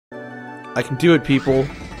I can do it, people.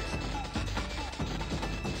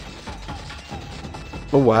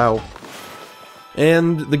 Oh, wow.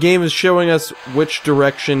 And the game is showing us which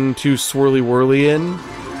direction to swirly whirly in.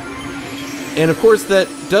 And of course, that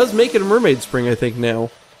does make it a mermaid spring, I think,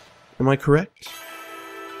 now. Am I correct?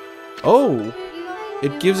 Oh!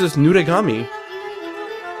 It gives us Nuragami.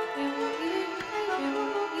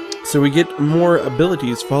 So we get more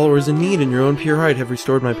abilities. Followers in need and your own pure heart have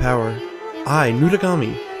restored my power. I,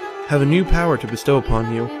 Nuragami, have a new power to bestow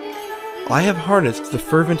upon you. I have harnessed the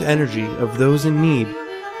fervent energy of those in need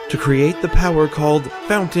to create the power called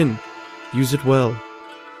Fountain. Use it well.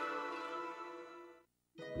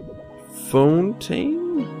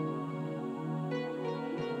 Fontaine?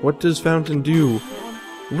 What does Fountain do?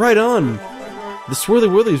 Right on! The Swirly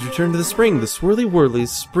Whirlies return to the spring. The Swirly Whirlies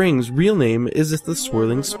spring's real name is the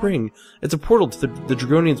Swirling Spring. It's a portal to the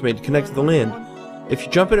Dragonians made to connect to the land. If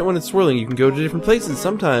you jump in it when it's swirling, you can go to different places.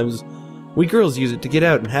 Sometimes we girls use it to get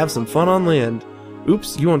out and have some fun on land.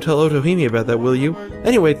 Oops, you won't tell Otohime about that, will you?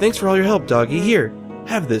 Anyway, thanks for all your help, doggy. Here,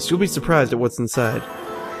 have this. You'll be surprised at what's inside.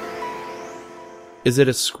 Is it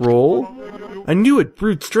a scroll? I knew it!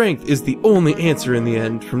 Brute strength is the only answer in the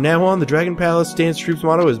end. From now on, the Dragon Palace Dance Troop's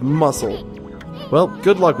motto is muscle. Well,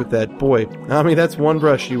 good luck with that. Boy, I mean, that's one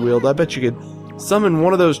brush you wield. I bet you could summon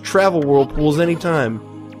one of those travel whirlpools anytime.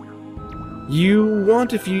 You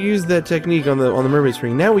want if you use that technique on the mermaid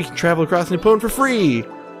spring. Now we can travel across Nippon for free!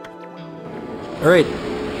 Alright,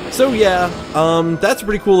 so yeah, that's a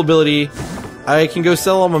pretty cool ability. I can go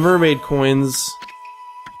sell all my mermaid coins.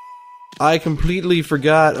 I completely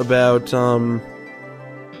forgot about,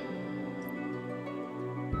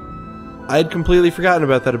 I'd completely forgotten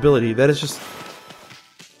about that ability. That is just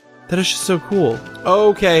so cool.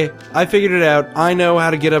 Okay, I figured it out. I know how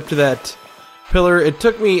to get up to that pillar. It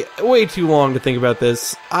took me way too long to think about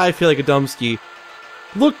this. I feel like a dumbski.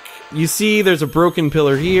 Look, you see there's a broken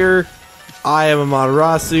pillar here. I am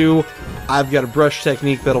Amaterasu. I've got a brush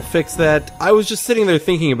technique that'll fix that. I was just sitting there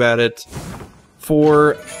thinking about it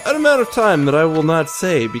for an amount of time that I will not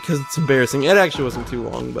say because it's embarrassing. It actually wasn't too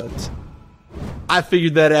long, but I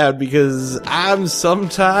figured that out because I'm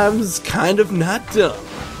sometimes kind of not dumb.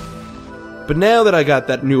 But now that I got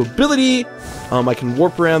that new ability, I can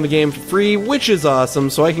warp around the game for free, which is awesome,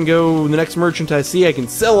 so I can go the next merchant I see, I can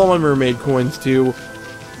sell all my mermaid coins to,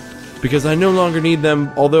 because I no longer need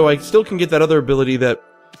them, although I still can get that other ability that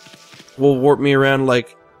will warp me around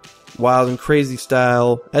like wild and crazy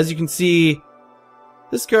style. As you can see,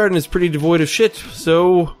 this garden is pretty devoid of shit,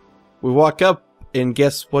 so we walk up and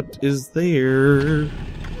guess what is there?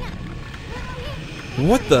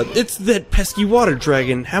 What the? It's that pesky water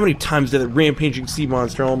dragon. How many times did that rampaging sea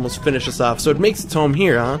monster almost finish us off? So it makes its home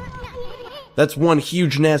here, huh? That's one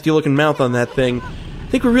huge nasty looking mouth on that thing.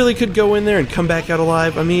 Think we really could go in there and come back out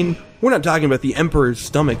alive? I mean, we're not talking about the Emperor's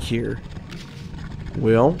stomach here.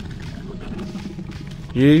 Well,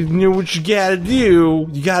 you know what you gotta do.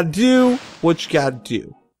 You gotta do what you gotta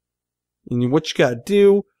do. And what you gotta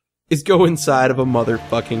do is go inside of a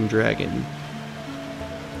motherfucking dragon.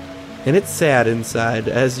 And it's sad inside,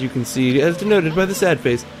 as you can see, as denoted by the sad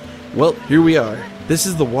face. Well, here we are. This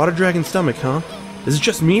is the water dragon's stomach, huh? Is it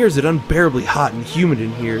just me, or is it unbearably hot and humid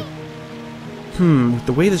in here? With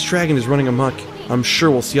the way this dragon is running amok, I'm sure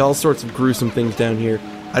we'll see all sorts of gruesome things down here.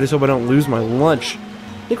 I just hope I don't lose my lunch.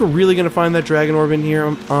 Think we're really gonna find that dragon orb in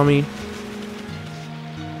here, Ami?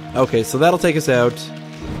 Okay, so that'll take us out.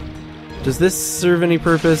 Does this serve any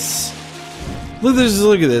purpose? Look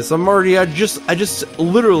at this. I'm already, I just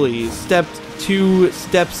literally stepped 2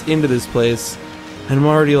 steps into this place, and I'm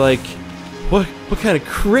already like, what kind of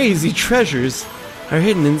crazy treasures are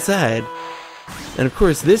hidden inside? And of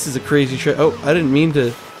course, this is a crazy oh, I didn't mean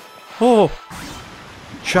to, oh,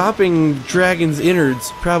 chopping dragon's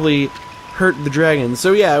innards probably hurt the dragon.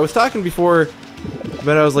 So yeah, I was talking before,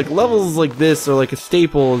 but I was like, levels like this are like a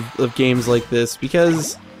staple of games like this,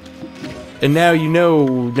 because, and now you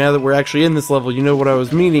know, now that we're actually in this level, you know what I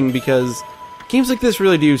was meaning, because games like this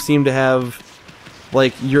really do seem to have,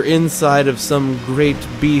 like, you're inside of some great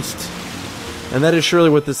beast, and that is surely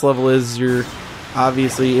what this level is. You're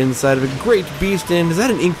obviously inside of a great beast, and is that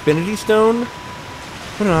an Infinity Stone?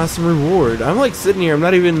 What an awesome reward. I'm like sitting here, I'm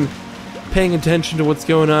not even paying attention to what's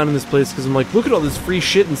going on in this place, because I'm like, look at all this free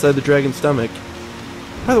shit inside the dragon's stomach.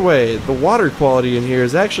 By the way, the water quality in here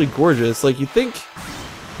is actually gorgeous. Like, you'd think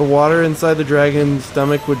the water inside the dragon's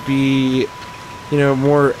stomach would be, you know,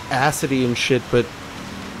 more acidy and shit, but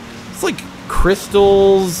it's like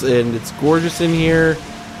crystals, and it's gorgeous in here.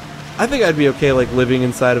 I think I'd be okay, like, living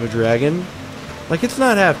inside of a dragon. Like, it's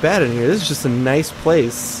not half bad in here. This is just a nice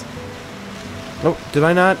place. Oh, did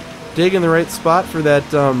I not dig in the right spot for that,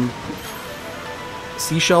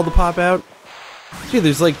 seashell to pop out. Dude,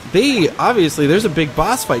 there's like, obviously, there's a big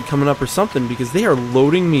boss fight coming up or something, because they are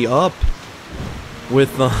loading me up with,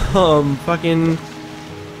 fucking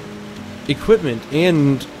equipment,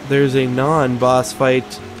 and there's a non-boss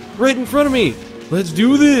fight right in front of me. Let's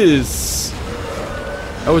do this!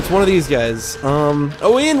 Oh, it's one of these guys.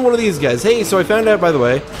 Oh, and one of these guys. Hey, so I found out, by the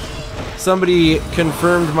way, somebody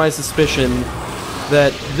confirmed my suspicion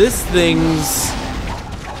that this thing's...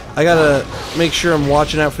 I gotta make sure I'm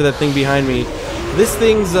watching out for that thing behind me. This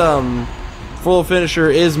thing's, full finisher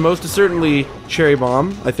is most certainly Cherry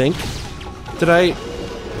Bomb, I think. Did I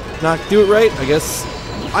not do it right? I guess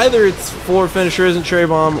either its floor finisher isn't Cherry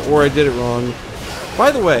Bomb, or I did it wrong.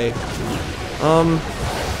 By the way,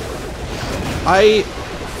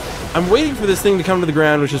 I'm waiting for this thing to come to the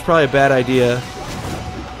ground, which is probably a bad idea,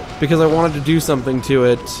 because I wanted to do something to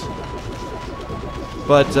it.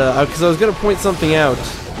 But, because I was gonna point something out.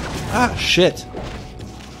 Ah, shit.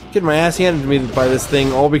 Getting my ass handed to me by this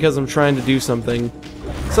thing, all because I'm trying to do something.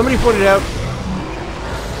 Somebody pointed out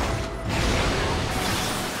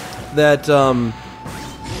that,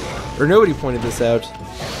 or nobody pointed this out.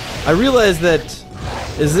 I realized that,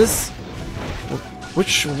 is this,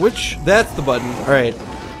 which, that's the button, alright.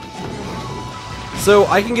 So,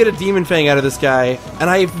 I can get a Demon Fang out of this guy, and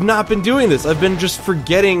I've not been doing this. I've been just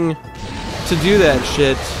forgetting to do that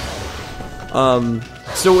shit.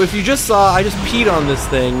 So if you just saw, I just peed on this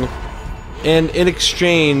thing, and in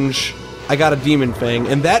exchange, I got a Demon Fang,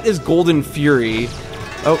 and that is Golden Fury.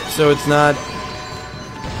 Oh, so it's not...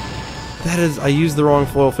 That is... I used the wrong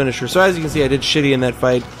foil finisher. So as you can see, I did shitty in that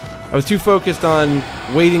fight. I was too focused on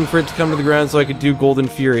waiting for it to come to the ground so I could do Golden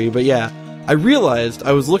Fury, but yeah. I realized,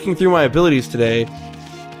 I was looking through my abilities today,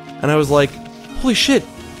 and I was like, holy shit,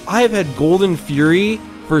 I have had Golden Fury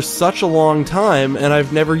for such a long time, and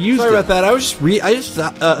I've never used it. Sorry about that. I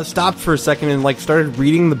just stopped for a second and like started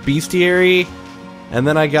reading the bestiary, and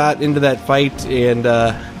then I got into that fight, and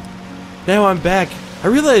now I'm back. I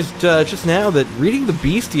realized just now that reading the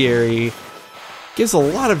bestiary gives a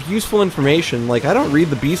lot of useful information. Like, I don't read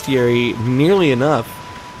the bestiary nearly enough.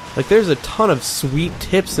 Like, there's a ton of sweet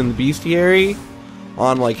tips in the bestiary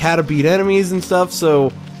on like how to beat enemies and stuff.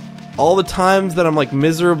 So all the times that I'm like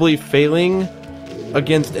miserably failing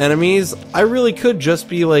against enemies, I really could just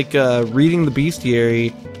be like reading the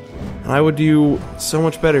bestiary, and I would do so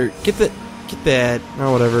much better. Get that.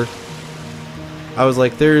 Oh, whatever. I was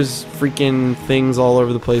like, there's freaking things all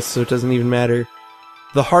over the place, so it doesn't even matter.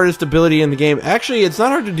 The hardest ability in the game. Actually, it's not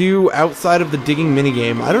hard to do outside of the digging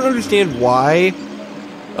minigame. I don't understand why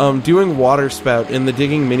doing water spout in the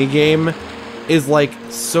digging minigame is like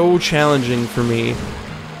so challenging for me.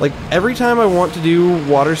 Like, every time I want to do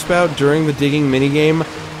water spout during the digging minigame,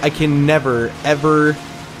 I can never, ever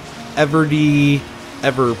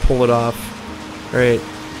pull it off. Alright.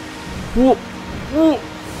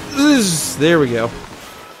 There we go.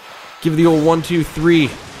 Give the old 1, 2, 3.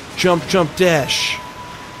 Jump, jump, dash.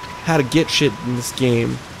 How to get shit in this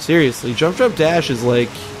game. Seriously, jump, jump, dash is like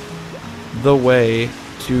the way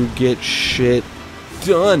to get shit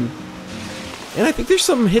done. And I think there's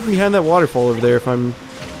something hidden behind that waterfall over there, if I'm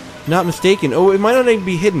not mistaken. Oh, it might not even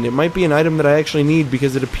be hidden. It might be an item that I actually need,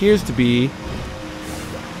 because it appears to be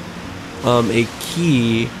a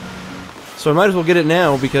key. So I might as well get it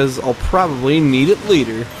now, because I'll probably need it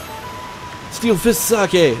later. Steel Fist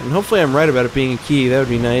Sake! And hopefully I'm right about it being a key. That would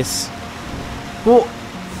be nice. Cool.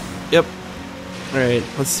 Yep. Alright,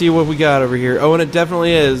 let's see what we got over here. Oh, and it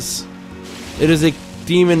definitely is. It is a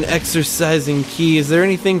demon exercising key. Is there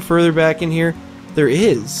anything further back in here? There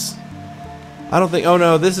is. I don't think... Oh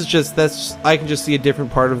no, this is just... I can just see a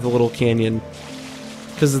different part of the little canyon.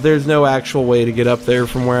 Because there's no actual way to get up there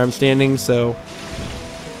from where I'm standing, so...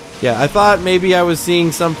 Yeah, I thought maybe I was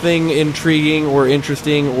seeing something intriguing or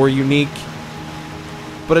interesting or unique.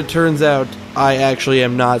 But it turns out I actually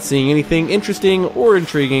am not seeing anything interesting or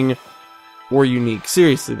intriguing or unique.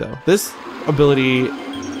 Seriously though, this ability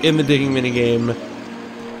in the digging minigame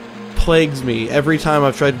plagues me every time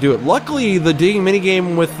I've tried to do it. Luckily, the digging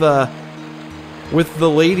minigame with the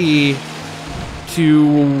lady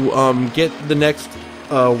to get the next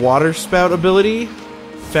water spout ability,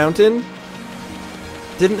 fountain,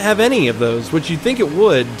 didn't have any of those, which you'd think it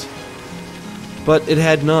would, but it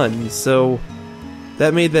had none, so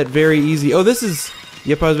that made that very easy. Oh, this is...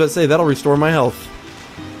 Yep, I was about to say, that'll restore my health.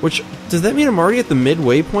 Which, does that mean I'm already at the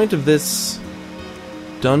midway point of this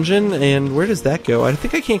dungeon? And where does that go? I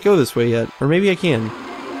think I can't go this way yet. Or maybe I can.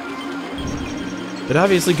 It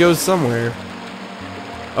obviously goes somewhere.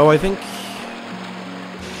 Oh, I think...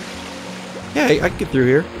 Yeah, I can get through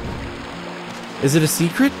here. Is it a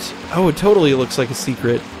secret? Oh, it totally looks like a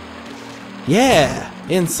secret. Yeah!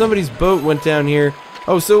 And somebody's boat went down here.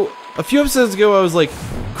 Oh, so a few episodes ago I was like,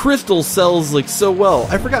 crystal sells like so well.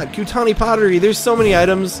 I forgot, Kutani pottery, there's so many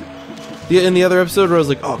items. In the other episode where I was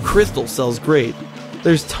like, oh, crystal sells great.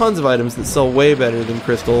 There's tons of items that sell way better than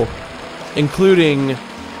crystal. Including,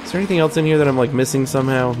 is there anything else in here that I'm like missing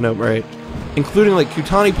somehow? Nope, right. Including like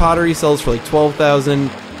Kutani pottery sells for like 12,000.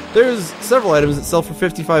 There's several items that sell for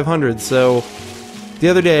 5,500, so the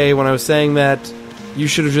other day when I was saying that, you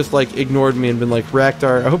should have just like ignored me and been like,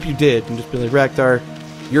 Raktar, I hope you did, and just been like, Raktar,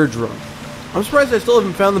 you're drunk. I'm surprised I still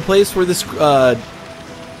haven't found the place where this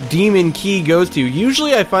demon key goes to.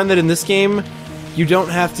 Usually I find that in this game, you don't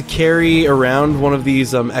have to carry around one of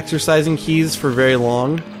these exercising keys for very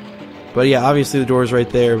long. But yeah, obviously the door's right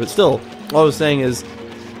there, but still, all I was saying is,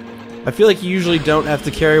 I feel like you usually don't have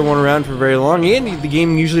to carry one around for very long, and the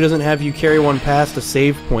game usually doesn't have you carry one past a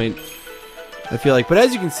save point, I feel like. But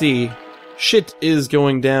as you can see, shit is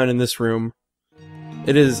going down in this room.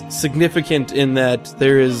 It is significant in that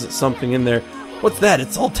there is something in there. What's that?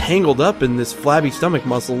 It's all tangled up in this flabby stomach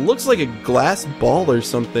muscle. Looks like a glass ball or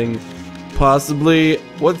something. Possibly,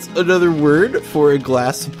 what's another word for a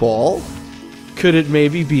glass ball? Could it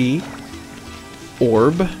maybe be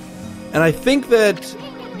orb? And I think that,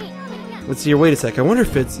 let's see here, wait a sec, I wonder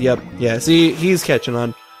if it's, yep, yeah, see, he's catching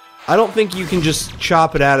on. I don't think you can just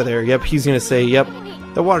chop it out of there. Yep, he's gonna say, yep,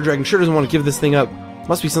 the water dragon sure doesn't want to give this thing up.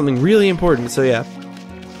 Must be something really important, so yeah.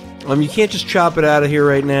 You can't just chop it out of here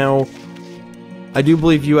right now. I do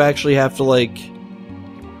believe you actually have to, like,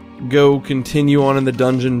 go continue on in the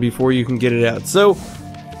dungeon before you can get it out. So,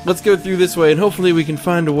 let's go through this way, and hopefully we can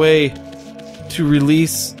find a way to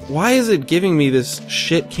release... Why is it giving me this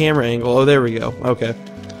shit camera angle? Oh, there we go. Okay.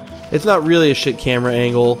 It's not really a shit camera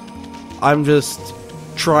angle. I'm just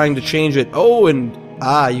trying to change it. Oh, and...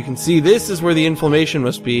 Ah, you can see this is where the inflammation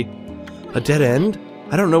must be. A dead end?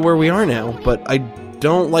 I don't know where we are now, but I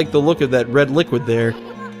don't like the look of that red liquid there.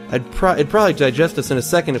 It'd probably digest us in a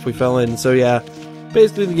second if we fell in, so yeah.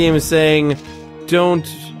 Basically the game is saying, don't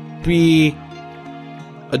be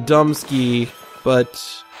a dumbski,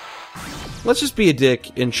 but let's just be a dick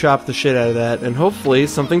and chop the shit out of that, and hopefully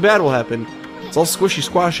something bad will happen. It's all squishy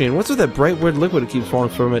squashy, and what's with that bright red liquid that keeps falling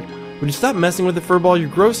from it? Would you stop messing with it, furball? You're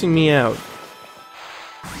grossing me out.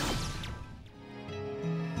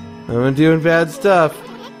 I'm doing bad stuff.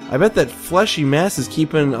 I bet that fleshy mass is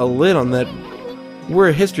keeping a lid on that. We're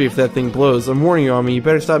a history if that thing blows. I'm warning you, Ami. You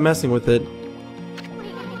better stop messing with it.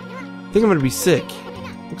 I think I'm gonna be sick.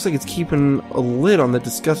 Looks like it's keeping a lid on that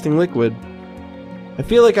disgusting liquid. I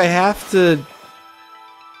feel like I have to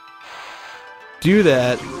do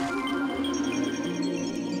that.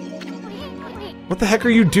 What the heck are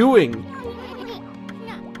you doing?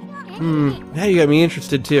 Now you got me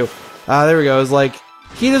interested too. Ah, there we go. I was like,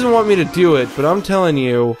 he doesn't want me to do it, but I'm telling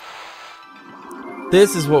you,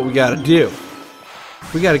 this is what we gotta do.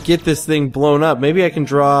 We gotta get this thing blown up. Maybe I can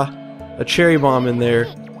draw a cherry bomb in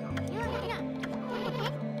there.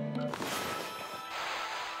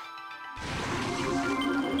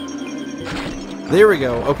 There we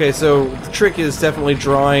go. Okay, so the trick is definitely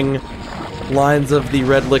drawing lines of the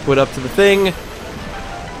red liquid up to the thing.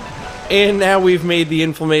 And now we've made the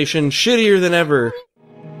inflammation shittier than ever.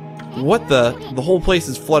 What the? The whole place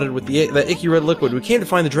is flooded with that icky red liquid. We came to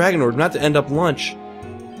find the dragon orb, not to end up lunch.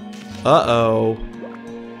 Uh-oh.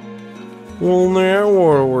 Well, now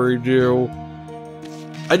what do we do?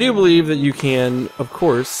 I do believe that you can, of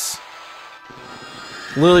course,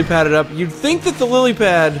 lily pad it up. You'd think that the lily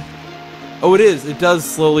pad... Oh, it is. It does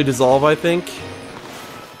slowly dissolve, I think.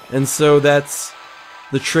 And so that's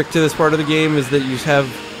the trick to this part of the game, is that you have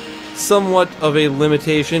somewhat of a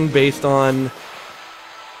limitation based on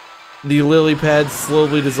the lily pad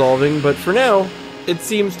slowly dissolving, but for now, it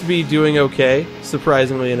seems to be doing okay,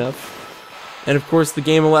 surprisingly enough. And of course, the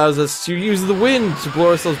game allows us to use the wind to blow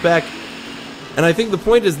ourselves back. And I think the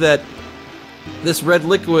point is that this red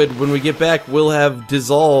liquid, when we get back, will have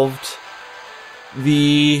dissolved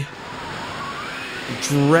the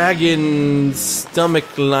dragon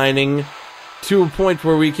stomach lining to a point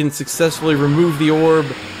where we can successfully remove the orb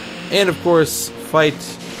and, of course, fight...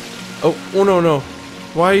 Oh no, no.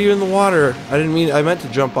 Why are you in the water? I meant to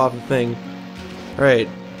jump off the thing. Alright.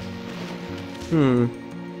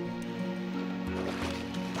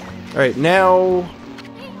 Alright, now...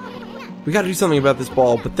 we gotta do something about this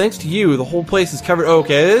ball, but thanks to you, the whole place is covered... Oh,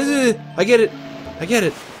 okay, I get it. I get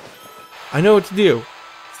it. I know what to do.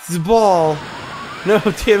 It's a ball. No,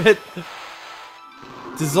 damn it.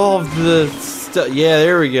 Dissolve the stuff. Yeah,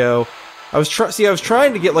 there we go. I was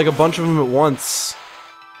trying to get like a bunch of them at once,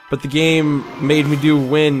 but the game made me do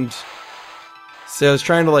wind. So I was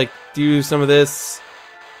trying to like do some of this,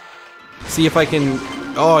 See if I can...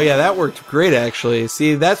 Oh yeah, that worked great actually.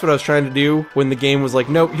 See, that's what I was trying to do when the game was like,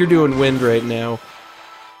 nope, you're doing wind right now.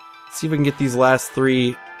 See if I can get these last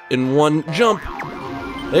 3 in one jump.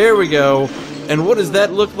 There we go. And what does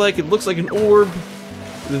that look like? It looks like an orb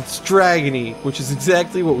that's dragony, which is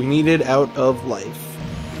exactly what we needed out of life.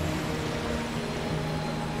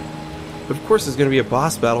 But of course there's going to be a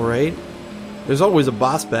boss battle, right? There's always a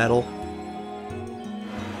boss battle.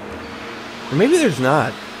 Or maybe there's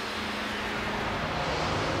not.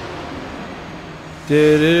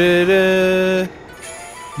 Da-da-da-da.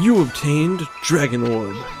 You obtained Dragon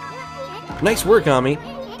Orb. Nice work, Ami.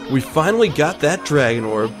 We finally got that Dragon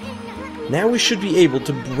Orb. Now we should be able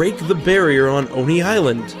to break the barrier on Oni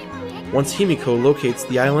Island. Once Himiko locates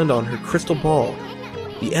the island on her crystal ball,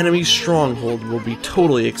 the enemy's stronghold will be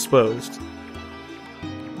totally exposed.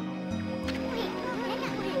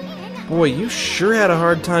 Boy, you sure had a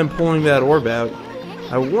hard time pulling that orb out.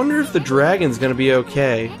 I wonder if the dragon's gonna be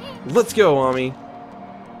okay. Let's go, Ami.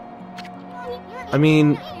 I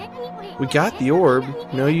mean, we got the orb.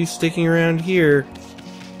 No use sticking around here.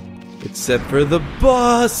 Except for the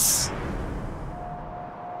boss!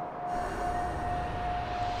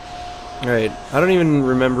 Alright, I don't even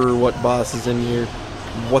remember what boss is in here.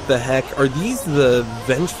 What the heck? Are these the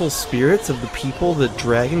vengeful spirits of the people the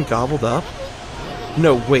dragon gobbled up?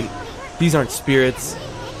 No, wait. These aren't spirits.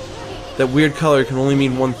 That weird color can only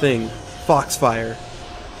mean one thing. Foxfire.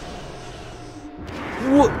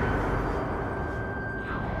 What?